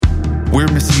We're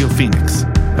Missio Phoenix,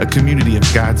 a community of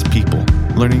God's people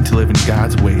learning to live in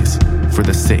God's ways for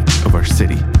the sake of our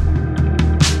city. Saw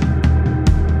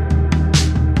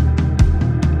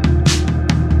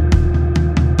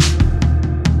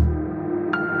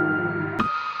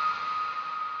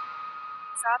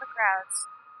the crowds,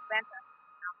 went up,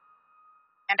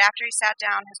 and after he sat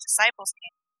down, his disciples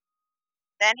came.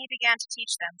 Then he began to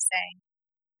teach them, saying,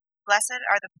 "Blessed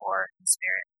are the poor in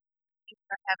spirit, for the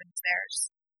kingdom of heaven is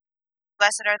theirs.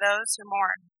 Blessed are those who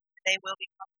mourn, for they will be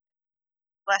comforted.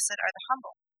 Blessed are the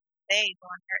humble, they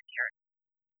will inherit the earth.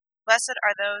 Blessed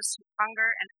are those who hunger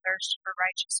and thirst for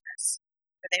righteousness,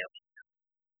 for they will be filled.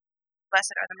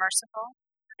 Blessed are the merciful,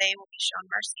 for they will be shown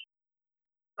mercy.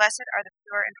 Blessed are the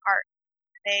pure in heart,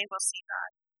 for they will see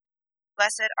God.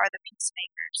 Blessed are the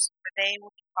peacemakers, for they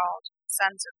will be called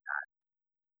sons of God.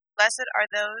 Blessed are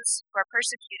those who are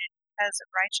persecuted because of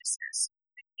righteousness,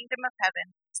 for the kingdom of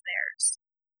heaven is theirs.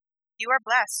 You are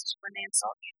blessed when they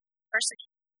insult you, persecute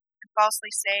you, and falsely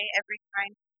say every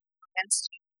kind of evil against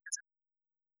you.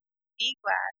 Be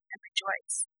glad and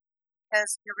rejoice,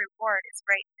 because your reward is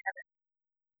great in heaven.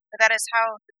 For that is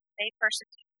how they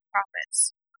persecute the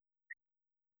prophets.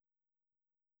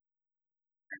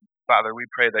 Father, we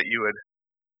pray that you would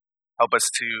help us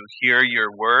to hear your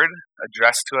word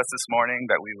addressed to us this morning,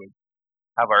 that we would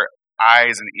have our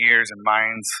eyes and ears and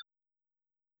minds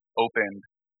opened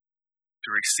to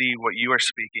receive what you are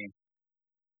speaking.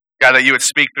 God, that you would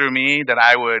speak through me, that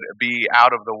I would be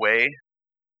out of the way,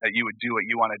 that you would do what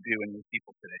you want to do in your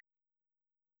people today.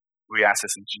 We ask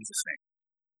this in Jesus'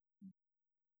 name.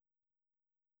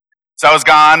 So I was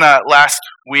gone last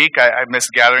week. I missed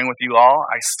gathering with you all.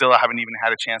 I still haven't even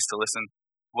had a chance to listen to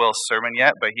Will's sermon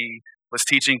yet, but he was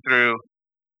teaching through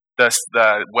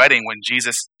the wedding when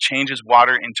Jesus changes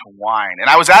water into wine. And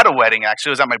I was at a wedding,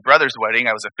 actually. It was at my brother's wedding.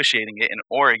 I was officiating it in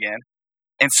Oregon.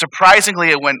 And surprisingly,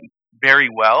 it went very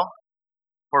well.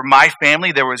 For my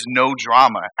family, there was no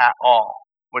drama at all,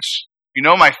 which, you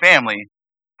know, my family,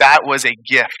 that was a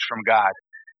gift from God.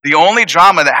 The only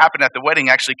drama that happened at the wedding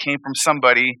actually came from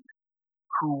somebody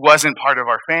who wasn't part of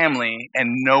our family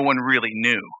and no one really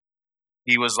knew.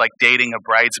 He was like dating a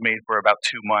bridesmaid for about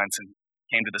 2 months and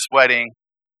came to this wedding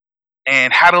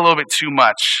and had a little bit too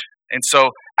much. And so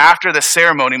after the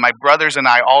ceremony, my brothers and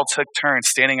I all took turns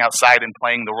standing outside and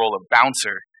playing the role of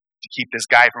bouncer to keep this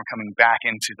guy from coming back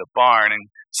into the barn and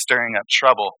stirring up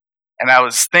trouble. And I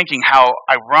was thinking how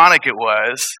ironic it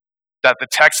was that the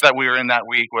text that we were in that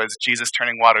week was Jesus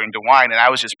turning water into wine, and I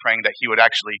was just praying that he would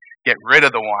actually get rid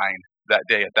of the wine that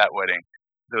day at that wedding.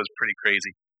 It was pretty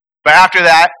crazy. But after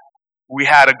that, we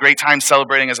had a great time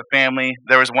celebrating as a family.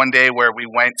 There was one day where we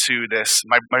went to this,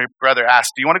 my brother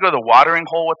asked, "Do you want to go to the watering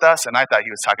hole with us?" And I thought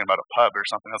he was talking about a pub or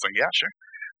something. I was like, "Yeah, sure."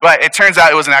 But it turns out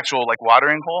it was an actual like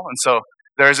watering hole. And so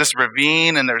there's this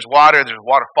ravine and there's a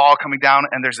waterfall coming down,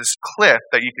 and there's this cliff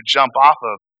that you could jump off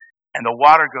of. And the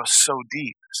water goes so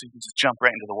deep, so you can just jump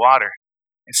right into the water.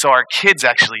 And so our kids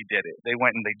actually did it. They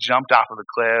went and they jumped off of the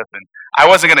cliff, and I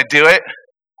wasn't going to do it.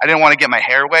 I didn't want to get my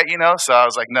hair wet, so I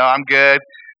was like, no, I'm good.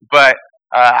 But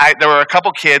there were a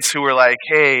couple kids who were like,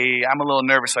 hey, I'm a little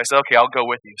nervous. So I said, okay, I'll go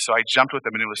with you. So I jumped with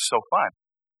them, and it was so fun.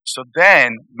 So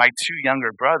then my 2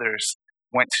 younger brothers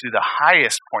went to the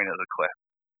highest point of the cliff,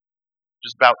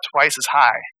 just about twice as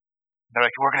high. They're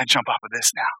like, we're going to jump off of this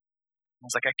now. I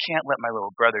was like, I can't let my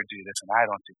little brother do this, and I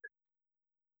don't do it.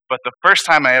 But the first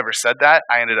time I ever said that,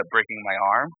 I ended up breaking my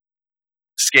arm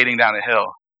skating down a hill.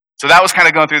 So that was kind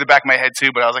of going through the back of my head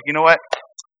too, but I was like, you know what?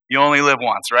 You only live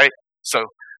once, right? So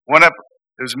went up,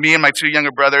 it was me and my 2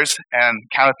 younger brothers, and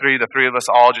count of 3, the 3 of us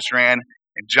all just ran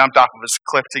and jumped off of this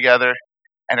cliff together.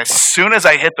 And as soon as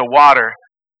I hit the water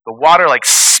like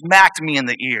smacked me in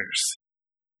the ears.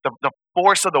 The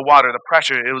force of the water, the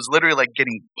pressure, it was literally like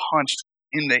getting punched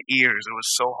in the ears. It was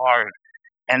so hard.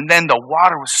 And then the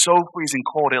water was so freezing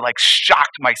cold, it like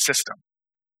shocked my system.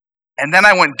 And then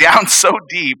I went down so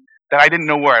deep that I didn't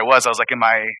know where I was. I was like,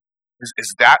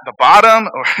 is that the bottom?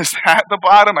 Or is that the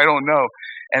bottom? I don't know.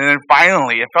 And then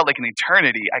finally, it felt like an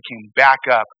eternity. I came back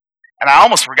up. And I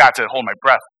almost forgot to hold my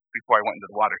breath before I went into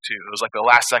the water too. It was like the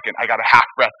last second, I got a half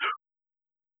breath.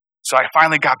 So I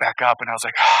finally got back up and I was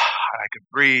like, I could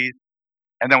breathe.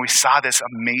 And then we saw this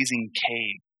amazing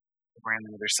cave over on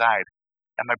the other side.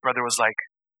 And my brother was like,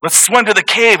 let's swim to the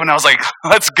cave. And I was like,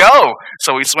 let's go.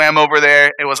 So we swam over there.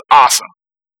 It was awesome.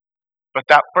 But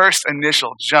that first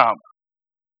initial jump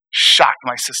shocked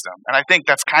my system. And I think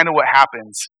that's kind of what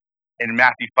happens in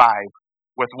Matthew 5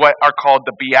 with what are called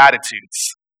the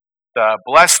Beatitudes. The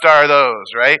blessed are those,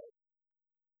 right?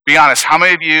 Be honest, how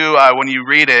many of you, when you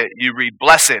read it, you read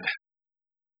blessed?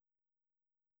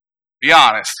 Be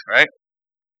honest, right?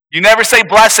 You never say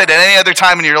blessed at any other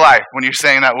time in your life when you're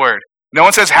saying that word. No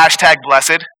one says hashtag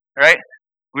blessed, right?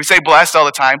 We say blessed all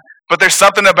the time. But there's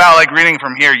something about like reading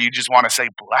from here, you just want to say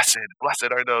blessed.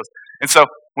 Blessed are those. And so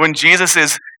when Jesus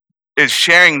is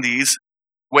sharing these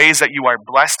ways that you are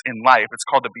blessed in life, it's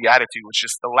called the Beatitude, which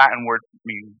is the Latin word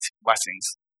means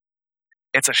blessings.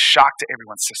 It's a shock to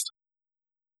everyone's system.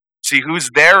 See, who's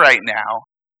there right now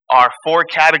are 4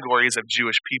 categories of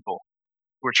Jewish people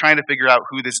who are trying to figure out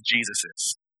who this Jesus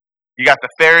is. You got the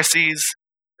Pharisees,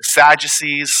 the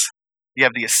Sadducees, you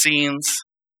have the Essenes,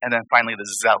 and then finally the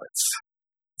Zealots.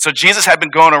 So Jesus had been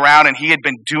going around and he had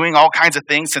been doing all kinds of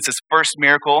things since his first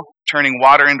miracle, turning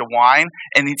water into wine,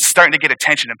 and he's starting to get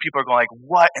attention, and people are going like,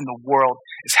 what in the world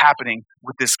is happening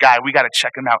with this guy? We got to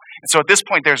check him out. And so at this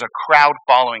point, there's a crowd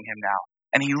following him now,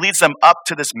 and he leads them up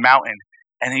to this mountain,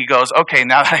 and he goes, okay,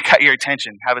 now that I got your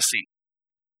attention, have a seat.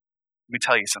 Let me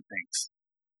tell you some things.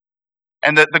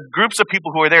 And the groups of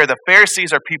people who are there, the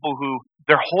Pharisees are people who,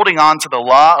 they're holding on to the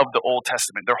law of the Old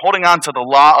Testament. They're holding on to the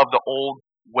law of the old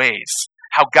ways.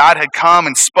 How God had come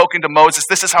and spoken to Moses,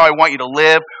 this is how I want you to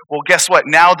live. Well, guess what?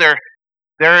 Now they're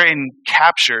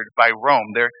captured by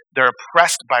Rome. They're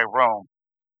oppressed by Rome.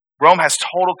 Rome has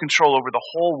total control over the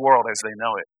whole world as they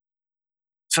know it.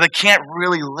 So they can't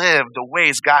really live the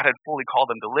ways God had fully called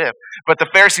them to live. But the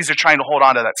Pharisees are trying to hold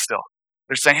on to that still.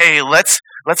 They're saying, hey, let's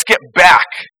get back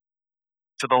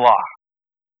to the law.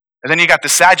 And then you got the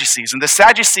Sadducees. And the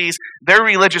Sadducees, they're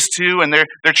religious too, and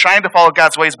they're trying to follow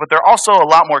God's ways, but they're also a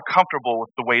lot more comfortable with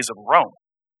the ways of Rome.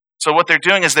 So what they're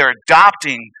doing is they're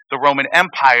adopting the Roman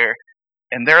Empire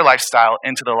and their lifestyle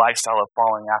into the lifestyle of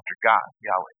following after God,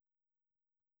 Yahweh.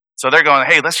 So they're going,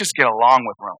 hey, let's just get along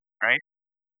with Rome, right?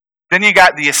 Then you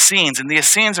got the Essenes, and the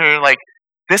Essenes are like,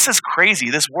 this is crazy.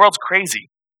 This world's crazy.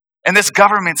 And this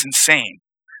government's insane.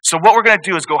 So what we're going to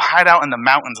do is go hide out in the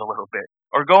mountains a little bit,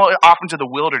 or go off into the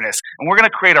wilderness, and we're going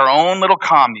to create our own little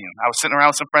commune. I was sitting around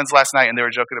with some friends last night, and they were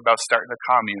joking about starting a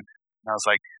commune. And I was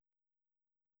like,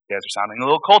 you guys are sounding a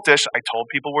little cultish. I told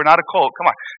people we're not a cult. Come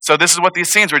on. So this is what the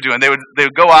Essenes were doing. They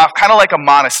would go off kind of like a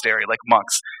monastery, like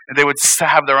monks, and they would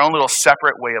have their own little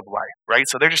separate way of life, right?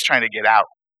 So they're just trying to get out.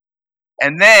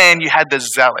 And then you had the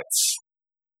Zealots.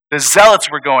 The Zealots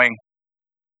were going,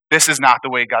 this is not the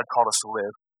way God called us to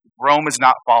live. Rome is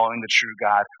not following the true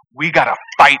God. We got to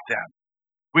fight them.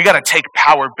 We got to take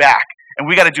power back, and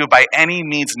we got to do it by any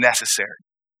means necessary.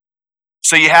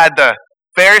 So you had the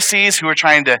Pharisees who were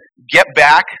trying to get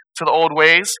back to the old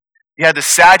ways. You had the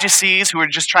Sadducees who were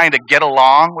just trying to get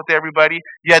along with everybody.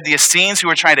 You had the Essenes who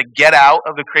were trying to get out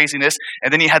of the craziness.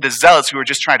 And then you had the Zealots who were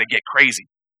just trying to get crazy.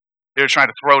 They were trying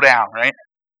to throw down, right?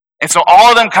 And so all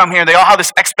of them come here, and they all have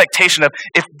this expectation of,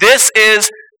 if this is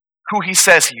who he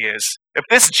says he is, if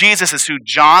this Jesus is who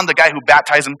John, the guy who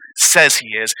baptized him, says he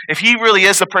is, if he really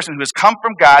is the person who has come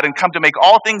from God and come to make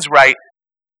all things right,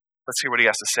 let's hear what he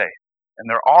has to say. And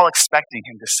they're all expecting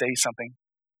him to say something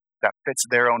that fits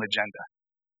their own agenda.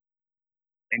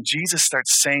 And Jesus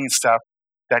starts saying stuff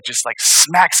that just like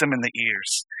smacks them in the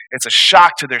ears. It's a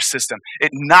shock to their system.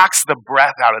 It knocks the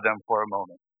breath out of them for a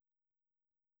moment.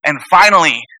 And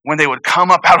finally, when they would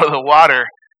come up out of the water,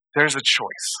 there's a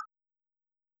choice.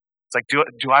 It's like,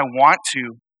 do I want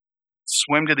to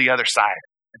swim to the other side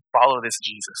and follow this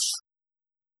Jesus?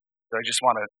 Or I just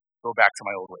want to go back to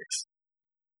my old ways?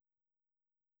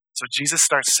 So Jesus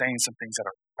starts saying some things that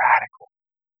are radical.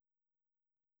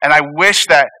 And I wish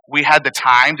that we had the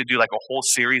time to do like a whole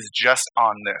series just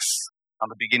on this, on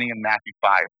the beginning of Matthew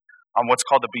 5, on what's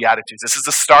called the Beatitudes. This is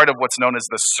the start of what's known as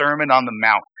the Sermon on the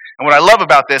Mount. And what I love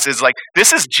about this is like,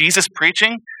 this is Jesus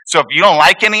preaching, so if you don't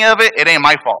like any of it, it ain't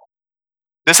my fault.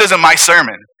 This isn't my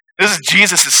sermon. This is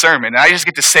Jesus' sermon, and I just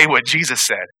get to say what Jesus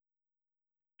said.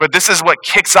 But this is what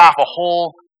kicks off a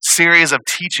whole series of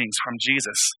teachings from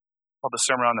Jesus called the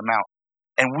Sermon on the Mount.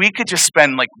 And we could just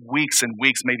spend like weeks and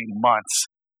weeks, maybe months,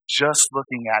 just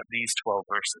looking at these 12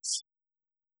 verses.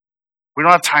 We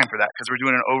don't have time for that because we're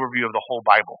doing an overview of the whole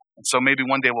Bible. And so maybe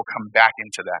one day we'll come back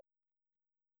into that.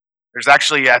 There's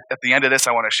actually, at the end of this,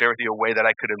 I want to share with you a way that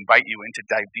I could invite you in to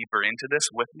dive deeper into this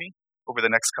with me over the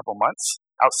next couple months,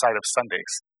 outside of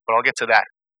Sundays. But I'll get to that.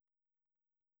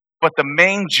 But the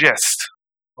main gist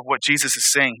of what Jesus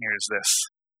is saying here is this.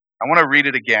 I want to read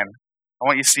it again. I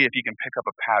want you to see if you can pick up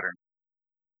a pattern.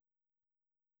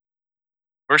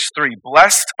 Verse 3,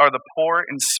 blessed are the poor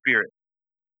in spirit,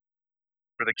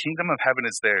 for the kingdom of heaven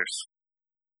is theirs.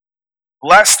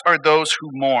 Blessed are those who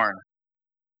mourn,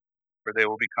 for they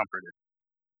will be comforted.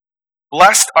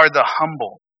 Blessed are the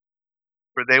humble,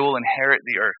 for they will inherit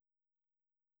the earth.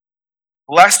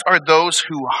 Blessed are those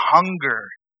who hunger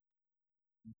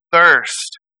and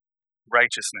thirst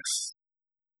righteousness,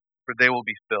 for for they will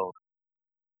be filled.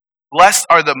 Blessed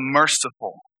are the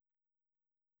merciful,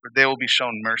 for they will be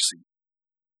shown mercy.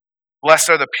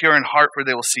 Blessed are the pure in heart, for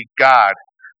they will see God.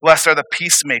 Blessed are the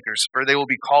peacemakers, for they will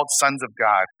be called sons of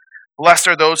God. Blessed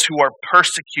are those who are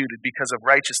persecuted because of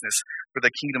righteousness, for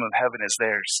the kingdom of heaven is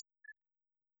theirs.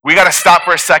 We got to stop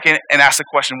for a second and ask the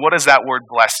question, what does that word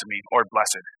blessed mean, or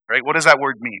blessed, right? What does that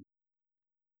word mean?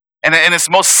 And in its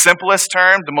most simplest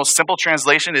term, the most simple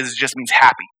translation is it just means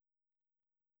happy.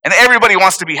 And everybody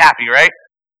wants to be happy, right?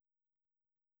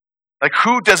 Like,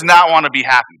 who does not want to be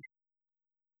happy?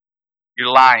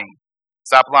 You're lying.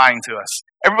 Stop lying to us.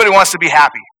 Everybody wants to be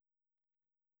happy.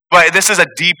 But this is a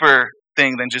deeper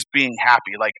thing than just being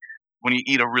happy. Like when you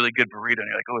eat a really good burrito and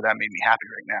you're like, oh, that made me happy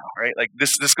right now, right? Like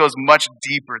this goes much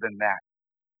deeper than that.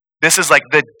 This is like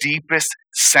the deepest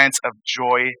sense of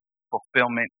joy,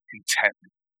 fulfillment,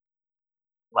 contentment.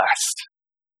 Blessed.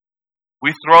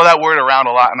 We throw that word around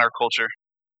a lot in our culture.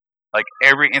 Like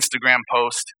every Instagram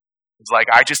post is like,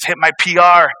 I just hit my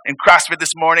PR in CrossFit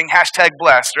this morning,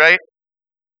 #blessed, right?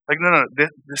 Like, no,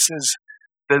 this is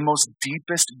the most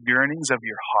deepest yearnings of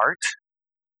your heart.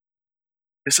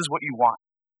 This is what you want.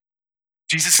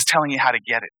 Jesus is telling you how to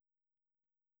get it.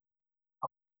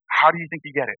 How do you think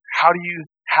you get it? How do you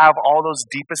have all those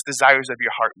deepest desires of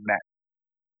your heart met?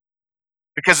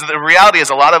 Because the reality is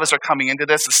a lot of us are coming into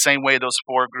this the same way those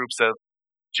four groups of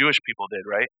Jewish people did,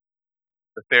 right?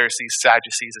 The Pharisees,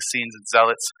 Sadducees, Essenes, and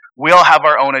Zealots. We all have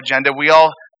our own agenda. We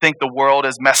all think the world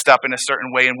is messed up in a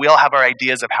certain way, and we all have our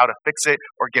ideas of how to fix it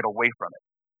or get away from it.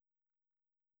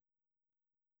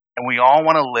 And we all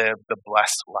want to live the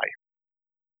blessed life.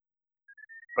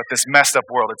 But this messed up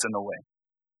world, it's in the way.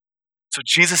 So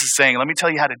Jesus is saying, let me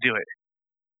tell you how to do it.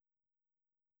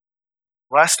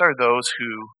 Blessed are those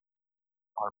who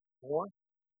are poor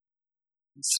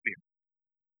in spirit.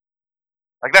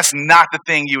 Like, that's not the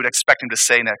thing you would expect him to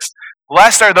say next.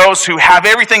 Blessed are those who have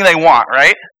everything they want,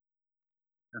 right?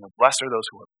 And blessed are those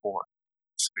who are poor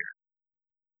in spirit.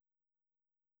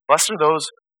 Blessed are those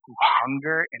who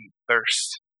hunger and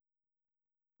thirst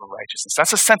for righteousness.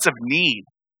 That's a sense of need,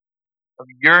 of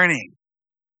yearning.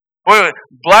 Wait,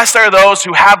 blessed are those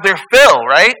who have their fill,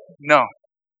 right? No.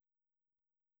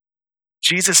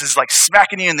 Jesus is like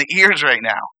smacking you in the ears right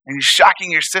now, and he's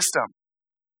shocking your system.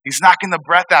 He's knocking the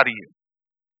breath out of you.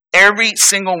 Every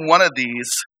single one of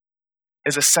these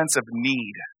is a sense of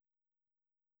need.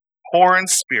 Poor in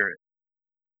spirit,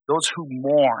 those who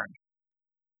mourn,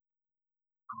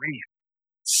 grief,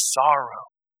 sorrow.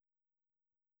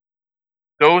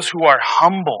 Those who are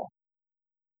humble.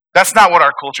 That's not what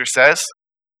our culture says,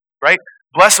 right?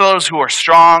 Blessed are those who are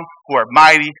strong, who are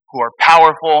mighty, who are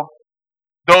powerful.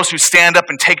 Those who stand up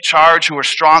and take charge, who are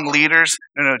strong leaders.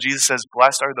 No, Jesus says,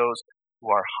 blessed are those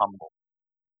who are humble.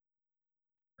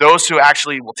 Those who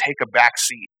actually will take a back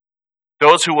seat.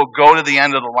 Those who will go to the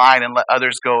end of the line and let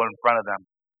others go in front of them.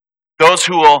 Those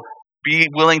who will be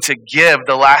willing to give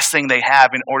the last thing they have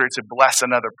in order to bless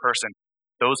another person.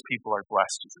 Those people are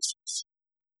blessed, Jesus says.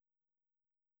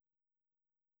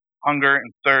 Hunger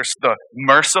and thirst, the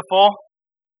merciful.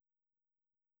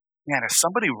 Man, if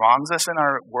somebody wrongs us in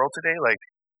our world today, like,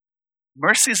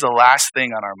 mercy is the last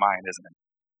thing on our mind, isn't it?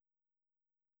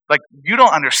 Like, you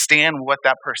don't understand what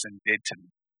that person did to me.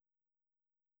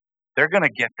 They're going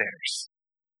to get theirs.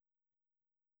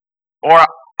 Or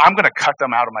I'm going to cut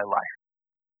them out of my life.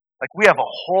 Like, we have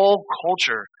a whole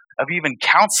culture of even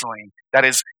counseling that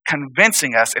is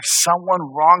convincing us if someone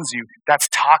wrongs you, that's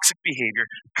toxic behavior,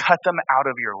 cut them out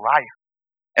of your life.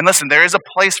 And listen, there is a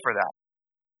place for that,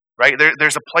 right?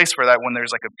 There's a place for that when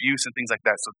there's like abuse and things like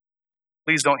that. So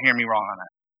please don't hear me wrong on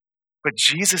that. But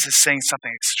Jesus is saying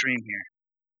something extreme here,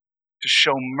 to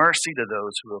show mercy to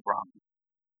those who have wronged you.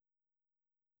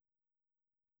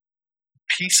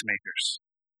 Peacemakers.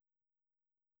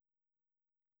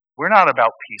 We're not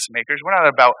about peacemakers. We're not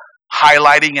about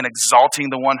highlighting and exalting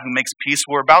the one who makes peace.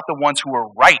 We're about the ones who are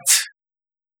right.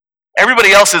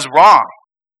 Everybody else is wrong.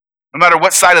 No matter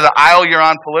what side of the aisle you're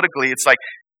on politically, it's like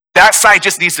that side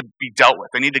just needs to be dealt with.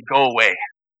 They need to go away.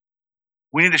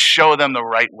 We need to show them the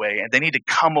right way, and they need to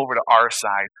come over to our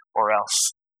side or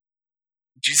else.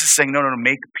 Jesus is saying, no,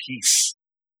 make peace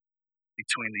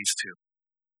between these two.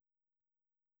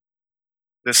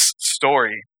 This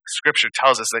story, Scripture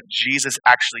tells us that Jesus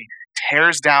actually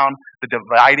tears down the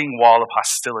dividing wall of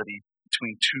hostility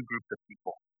between two groups of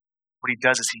people. What he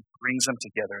does is he brings them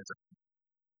together as a people.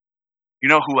 You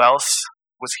know who else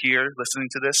was here listening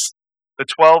to this? The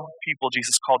 12 people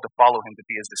Jesus called to follow him to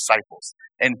be his disciples.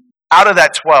 And out of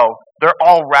that 12, they're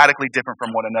all radically different from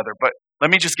one another. But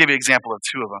let me just give you an example of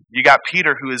two of them. You got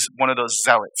Peter, who is one of those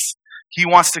zealots. He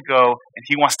wants to go and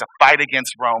he wants to fight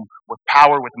against Rome with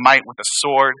power, with might, with a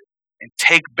sword, and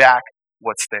take back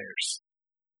what's theirs.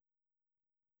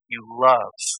 He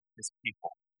loves his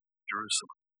people,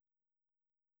 Jerusalem.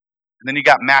 And then you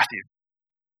got Matthew.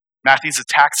 Matthew's a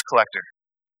tax collector.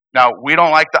 Now, we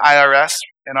don't like the IRS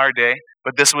in our day,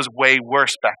 but this was way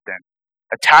worse back then.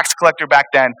 A tax collector back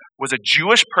then was a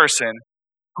Jewish person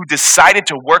who decided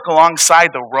to work alongside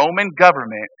the Roman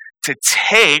government to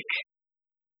take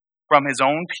from his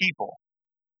own people,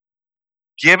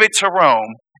 give it to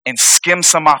Rome, and skim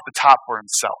some off the top for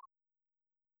himself.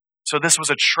 So this was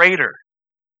a traitor.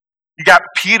 You got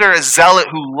Peter, a zealot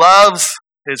who loves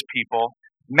his people.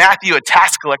 Matthew, a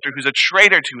tax collector who's a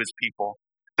traitor to his people.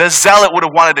 The zealot would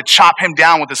have wanted to chop him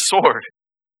down with a sword.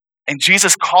 And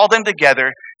Jesus called them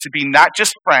together to be not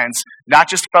just friends, not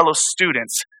just fellow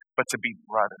students, but to be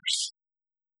brothers.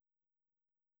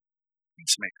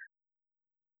 Peacemaker.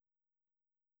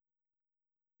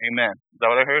 Amen. Is that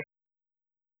what I heard?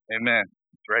 Amen.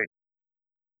 That's right.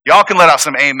 Y'all can let out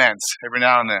some amens every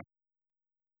now and then.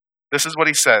 This is what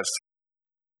he says.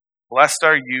 Blessed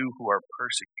are you who are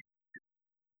persecuted.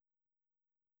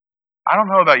 I don't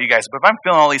know about you guys, but if I'm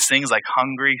feeling all these things like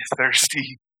hungry,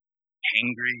 thirsty,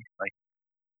 angry, like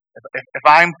if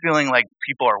I'm feeling like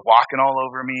people are walking all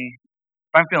over me,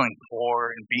 if I'm feeling poor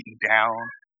and beaten down,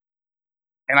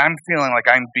 and I'm feeling like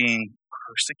I'm being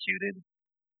persecuted,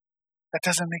 that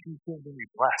doesn't make me feel very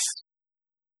blessed.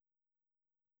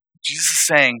 Jesus is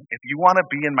saying, if you want to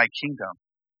be in my kingdom,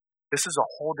 this is a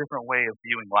whole different way of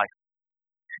viewing life.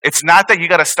 It's not that you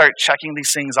got to start checking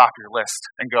these things off your list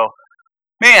and go,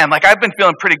 man, like I've been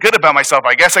feeling pretty good about myself.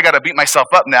 I guess I got to beat myself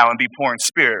up now and be poor in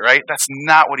spirit, right? That's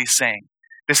not what he's saying.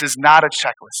 This is not a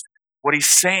checklist. What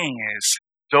he's saying is,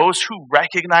 those who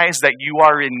recognize that you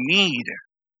are in need,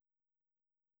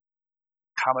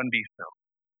 come and be filled.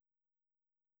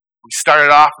 We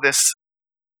started off this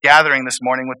gathering this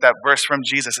morning with that verse from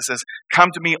Jesus. It says, come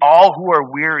to me all who are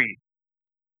weary,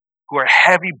 who are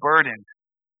heavy burdened.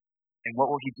 And what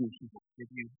will he do? He will give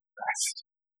you rest.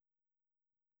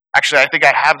 Actually, I think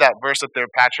I have that verse up there,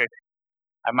 Patrick.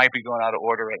 I might be going out of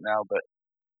order right now, but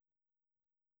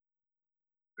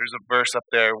there's a verse up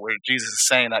there where Jesus is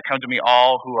saying that, come to me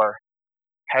all who are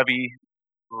heavy,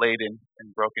 laden,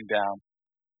 and broken down.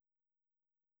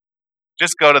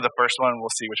 Just go to the first one and we'll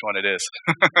see which one it is.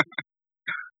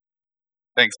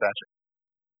 Thanks, Patrick.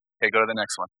 Okay, go to the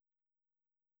next one.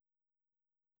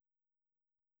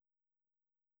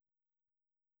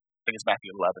 I think it's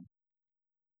Matthew 11.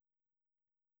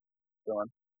 Keep going.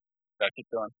 Yeah, keep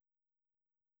going.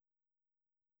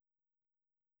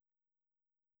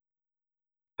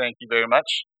 Thank you very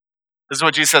much. This is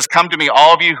what Jesus says, come to me,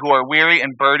 all of you who are weary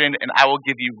and burdened, and I will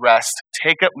give you rest.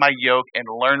 Take up my yoke and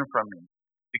learn from me,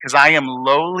 because I am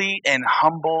lowly and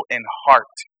humble in heart.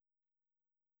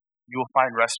 You will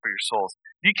find rest for your souls.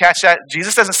 Do you catch that?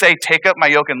 Jesus doesn't say, take up my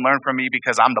yoke and learn from me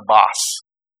because I'm the boss,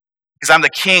 because I'm the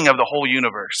king of the whole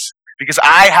universe, because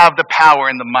I have the power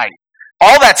and the might.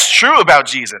 All that's true about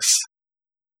Jesus.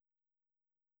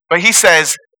 But he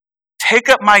says, take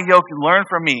up my yoke and learn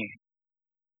from me.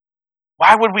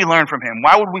 Why would we learn from him?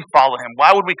 Why would we follow him?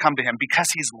 Why would we come to him? Because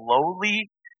he's lowly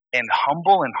and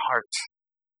humble in heart.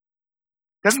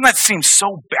 Doesn't that seem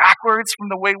so backwards from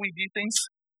the way we view things?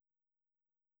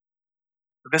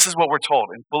 But this is what we're told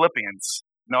in Philippians.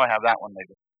 No, I have that one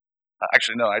later.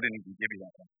 Actually, no, I didn't even give you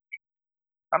that one.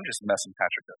 I'm just messing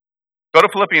Patrick up. Go to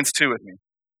Philippians 2 with me.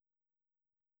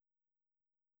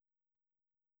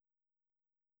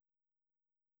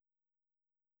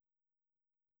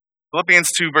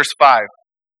 Philippians 2 verse 5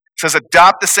 says,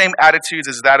 adopt the same attitudes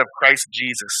as that of Christ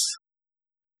Jesus,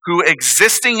 who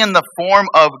existing in the form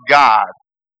of God,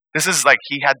 this is like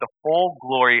he had the full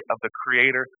glory of the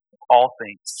creator of all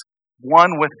things,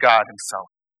 one with God himself,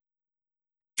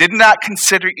 did not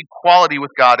consider equality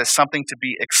with God as something to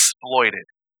be exploited.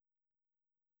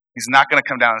 He's not going to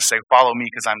come down and say, follow me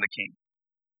because I'm the king.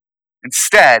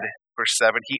 Instead, verse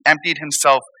 7, he emptied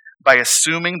himself by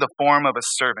assuming the form of a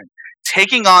servant,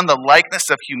 taking on the likeness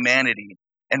of humanity.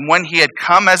 And when he had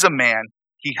come as a man,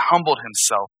 he humbled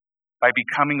himself by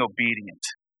becoming obedient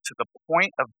to the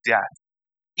point of death,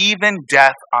 even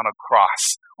death on a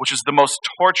cross, which is the most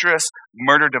torturous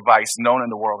murder device known in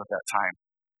the world at that time.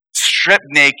 Stripped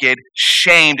naked,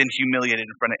 shamed, and humiliated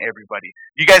in front of everybody.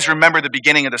 You guys remember the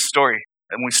beginning of the story,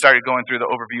 and we started going through the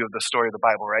overview of the story of the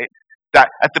Bible, right? That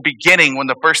at the beginning, when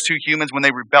the first two humans, when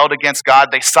they rebelled against God,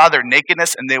 they saw their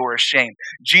nakedness and they were ashamed.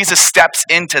 Jesus steps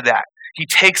into that. He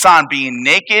takes on being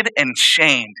naked and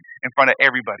shamed in front of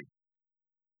everybody.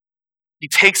 He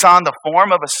takes on the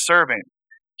form of a servant.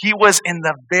 He was in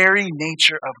the very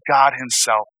nature of God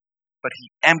himself. but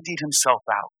he emptied himself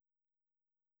out.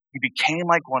 He became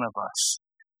like one of us.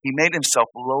 He made himself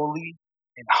lowly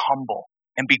and humble.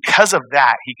 And because of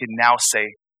that, he can now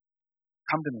say,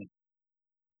 come to me.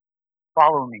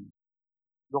 Follow me.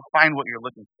 You'll find what you're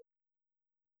looking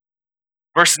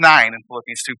for. Verse 9 in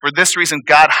Philippians 2, for this reason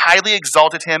God highly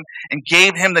exalted him and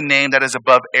gave him the name that is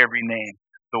above every name.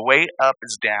 The way up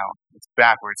is down. It's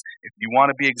backwards. If you want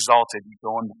to be exalted, you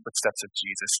go in the footsteps of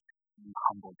Jesus and you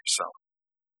humble yourself.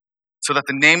 So that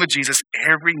the name of Jesus,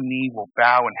 every knee will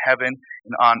bow in heaven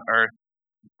and on earth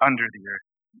and under the earth.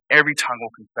 Every tongue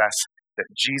will confess that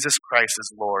Jesus Christ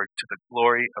is Lord to the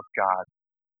glory of God.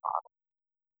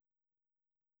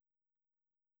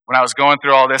 When I was going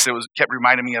through all this, kept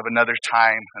reminding me of another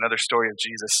time, another story of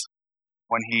Jesus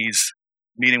when he's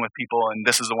meeting with people, and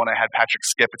this is the one I had Patrick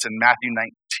skip. It's in Matthew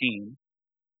 19.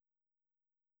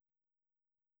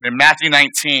 In Matthew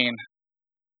 19,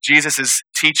 Jesus is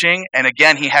teaching, and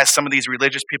again, he has some of these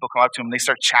religious people come up to him, and they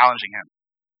start challenging him.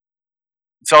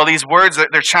 So all these words,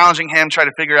 they're challenging him, try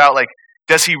to figure out, like,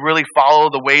 does he really follow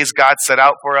the ways God set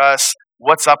out for us?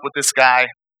 What's up with this guy?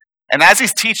 And as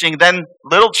he's teaching, then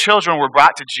little children were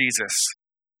brought to Jesus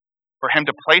for him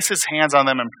to place his hands on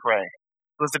them and pray.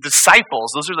 It was the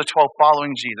disciples, those are the 12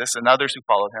 following Jesus and others who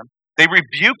followed him. They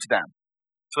rebuked them.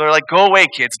 So they're like, go away,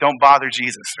 kids, don't bother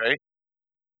Jesus, right?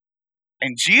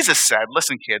 And Jesus said,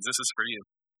 listen, kids, this is for you.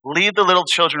 Leave the little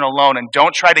children alone and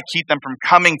don't try to keep them from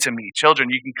coming to me. Children,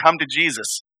 you can come to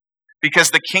Jesus because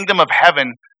the kingdom of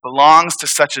heaven belongs to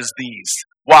such as these.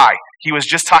 Why? He was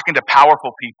just talking to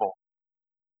powerful people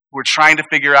who were trying to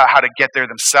figure out how to get there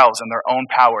themselves in their own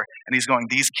power. And he's going,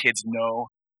 these kids know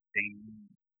they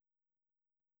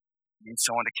need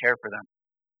someone to care for them.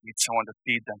 They need someone to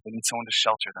feed them. They need someone to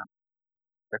shelter them.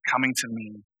 They're coming to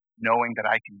me knowing that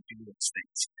I can do those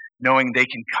things, knowing they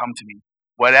can come to me.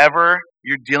 Whatever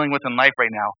you're dealing with in life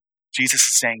right now, Jesus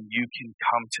is saying, you can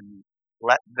come to me.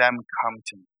 Let them come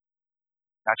to me.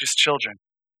 Not just children.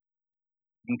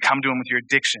 You can come to him with your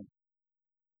addiction.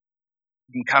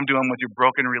 You can come to him with your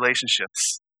broken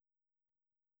relationships.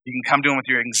 You can come to him with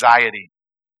your anxiety.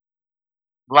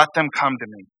 Let them come to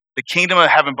me. The kingdom of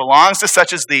heaven belongs to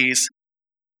such as these.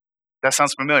 That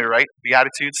sounds familiar, right?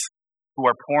 Beatitudes. Who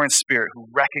are poor in spirit, who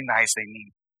recognize they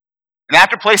need. And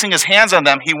after placing his hands on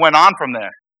them, he went on from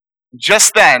there.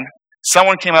 Just then,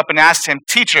 someone came up and asked him,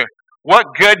 teacher, what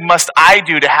good must I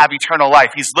do to have eternal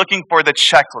life? He's looking for the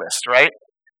checklist, right?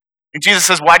 And Jesus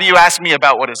says, why do you ask me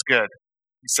about what is good?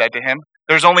 He said to him,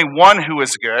 there's only one who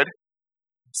is good.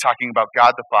 He's talking about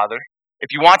God the Father.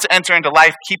 If you want to enter into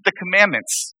life, keep the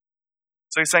commandments.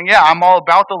 So he's saying, yeah, I'm all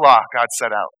about the law God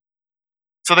set out.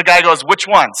 So the guy goes, which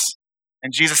ones?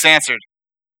 And Jesus answered.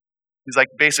 He's like,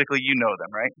 basically, you know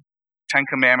them, right? 10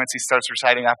 commandments, he starts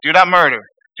reciting off. Do not murder.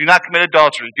 Do not commit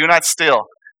adultery. Do not steal.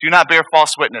 Do not bear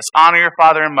false witness. Honor your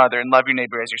father and mother and love your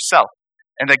neighbor as yourself.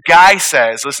 And the guy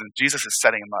says, listen, Jesus is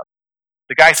setting him up.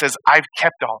 The guy says, I've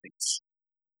kept all these.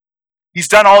 He's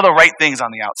done all the right things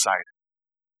on the outside.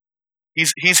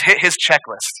 He's hit his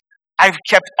checklist. I've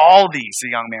kept all these, the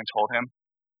young man told him.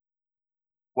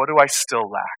 What do I still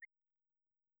lack?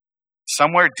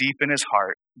 Somewhere deep in his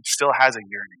heart, he still has a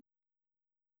yearning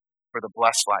for the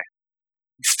blessed life.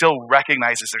 He still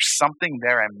recognizes there's something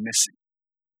there I'm missing.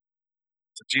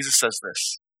 So Jesus says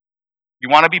this. You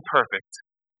want to be perfect.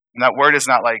 And that word is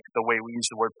not like the way we use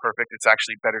the word perfect. It's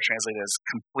actually better translated as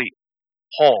complete,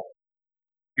 whole.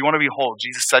 If you want to be whole,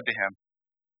 Jesus said to him,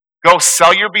 go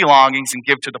sell your belongings and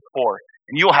give to the poor,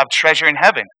 and you will have treasure in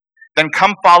heaven. Then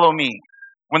come follow me.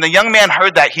 When the young man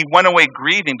heard that, he went away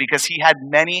grieving because he had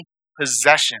many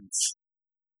possessions.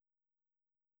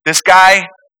 This guy,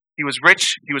 he was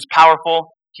rich, he was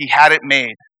powerful, he had it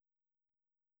made.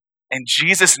 And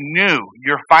Jesus knew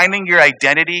you're finding your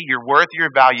identity, your worth, your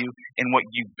value in what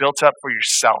you built up for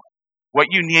yourself. What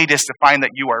you need is to find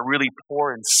that you are really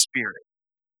poor in spirit.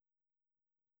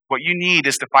 What you need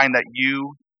is to find that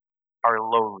you are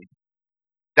lowly.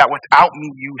 That without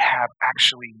me, you have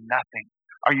actually nothing.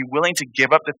 Are you willing to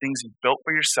give up the things you've built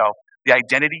for yourself, the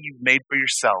identity you've made for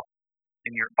yourself,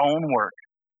 in your own work?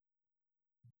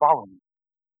 Follow me.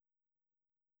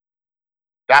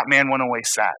 That man went away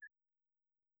sad.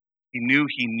 He knew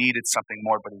he needed something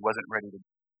more, but he wasn't ready to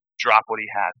drop what he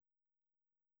had.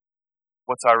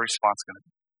 What's our response going to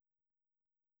be?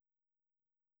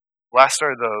 Blessed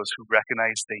are those who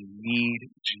recognize they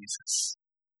need Jesus.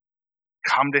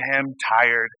 Come to him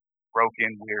tired,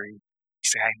 broken, weary.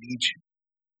 Say, I need you.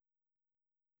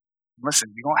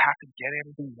 Listen, you don't have to get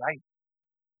everything right.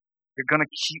 You're going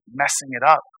to keep messing it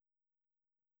up.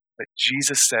 But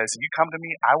Jesus says, if you come to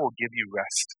me, I will give you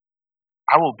rest.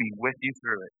 I will be with you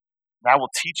through it. And I will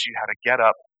teach you how to get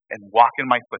up and walk in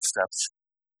my footsteps,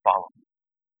 follow me.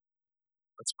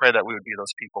 Let's pray that we would be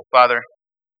those people. Father,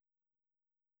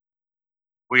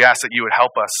 we ask that you would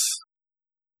help us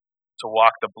to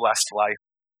walk the blessed life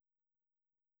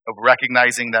of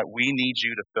recognizing that we need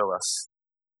you to fill us.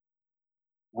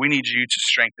 We need you to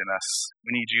strengthen us.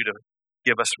 We need you to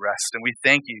give us rest. And we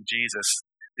thank you, Jesus,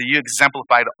 that you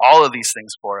exemplified all of these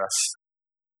things for us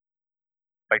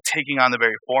by taking on the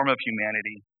very form of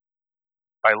humanity,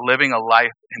 by living a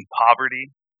life in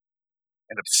poverty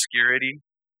and obscurity,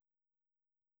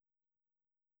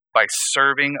 by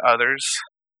serving others,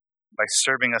 by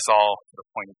serving us all to the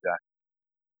point of death,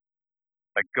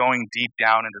 by going deep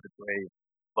down into the grave,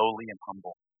 lowly and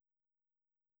humble.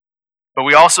 But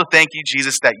we also thank you,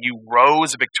 Jesus, that you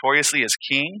rose victoriously as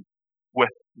King with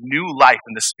new life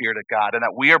in the Spirit of God, and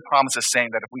that we are promised the same,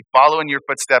 that if we follow in your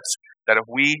footsteps, that if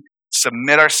we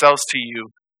submit ourselves to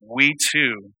you, we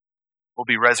too will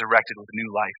be resurrected with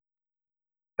new life,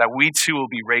 that we too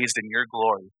will be raised in your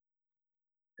glory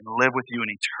and live with you in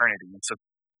eternity. And so,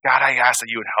 God, I ask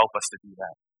that you would help us to do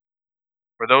that.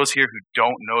 For those here who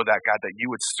don't know that, God, that you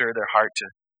would stir their heart to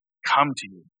come to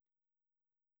you.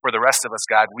 For the rest of us,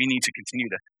 God, we need to continue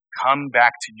to come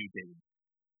back to you daily.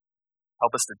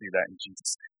 Help us to do that in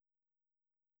Jesus' name.